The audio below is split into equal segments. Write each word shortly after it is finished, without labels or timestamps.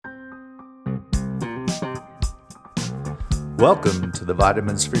Welcome to the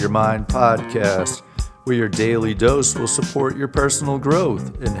Vitamins for Your Mind podcast, where your daily dose will support your personal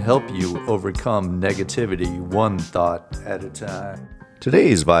growth and help you overcome negativity one thought at a time.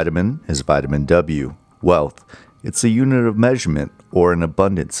 Today's vitamin is vitamin W, wealth. It's a unit of measurement or an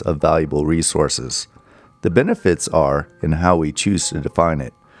abundance of valuable resources. The benefits are in how we choose to define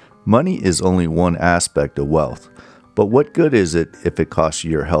it. Money is only one aspect of wealth, but what good is it if it costs you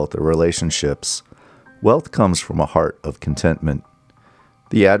your health or relationships? Wealth comes from a heart of contentment.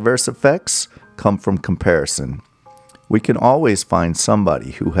 The adverse effects come from comparison. We can always find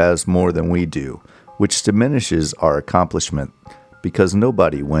somebody who has more than we do, which diminishes our accomplishment because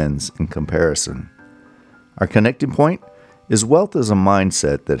nobody wins in comparison. Our connecting point is wealth is a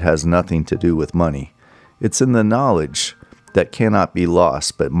mindset that has nothing to do with money. It's in the knowledge that cannot be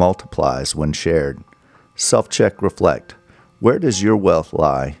lost but multiplies when shared. Self-check, reflect. Where does your wealth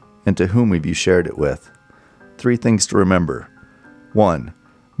lie, and to whom have you shared it with? 3 things to remember. 1.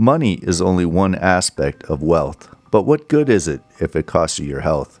 Money is only one aspect of wealth, but what good is it if it costs you your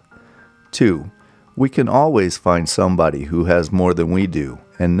health? 2. We can always find somebody who has more than we do,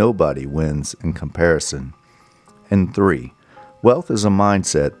 and nobody wins in comparison. And 3. Wealth is a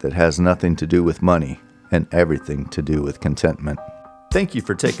mindset that has nothing to do with money and everything to do with contentment. Thank you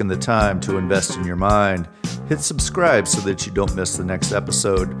for taking the time to invest in your mind. Hit subscribe so that you don't miss the next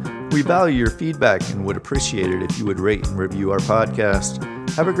episode. We value your feedback and would appreciate it if you would rate and review our podcast.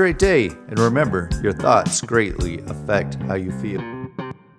 Have a great day, and remember, your thoughts greatly affect how you feel.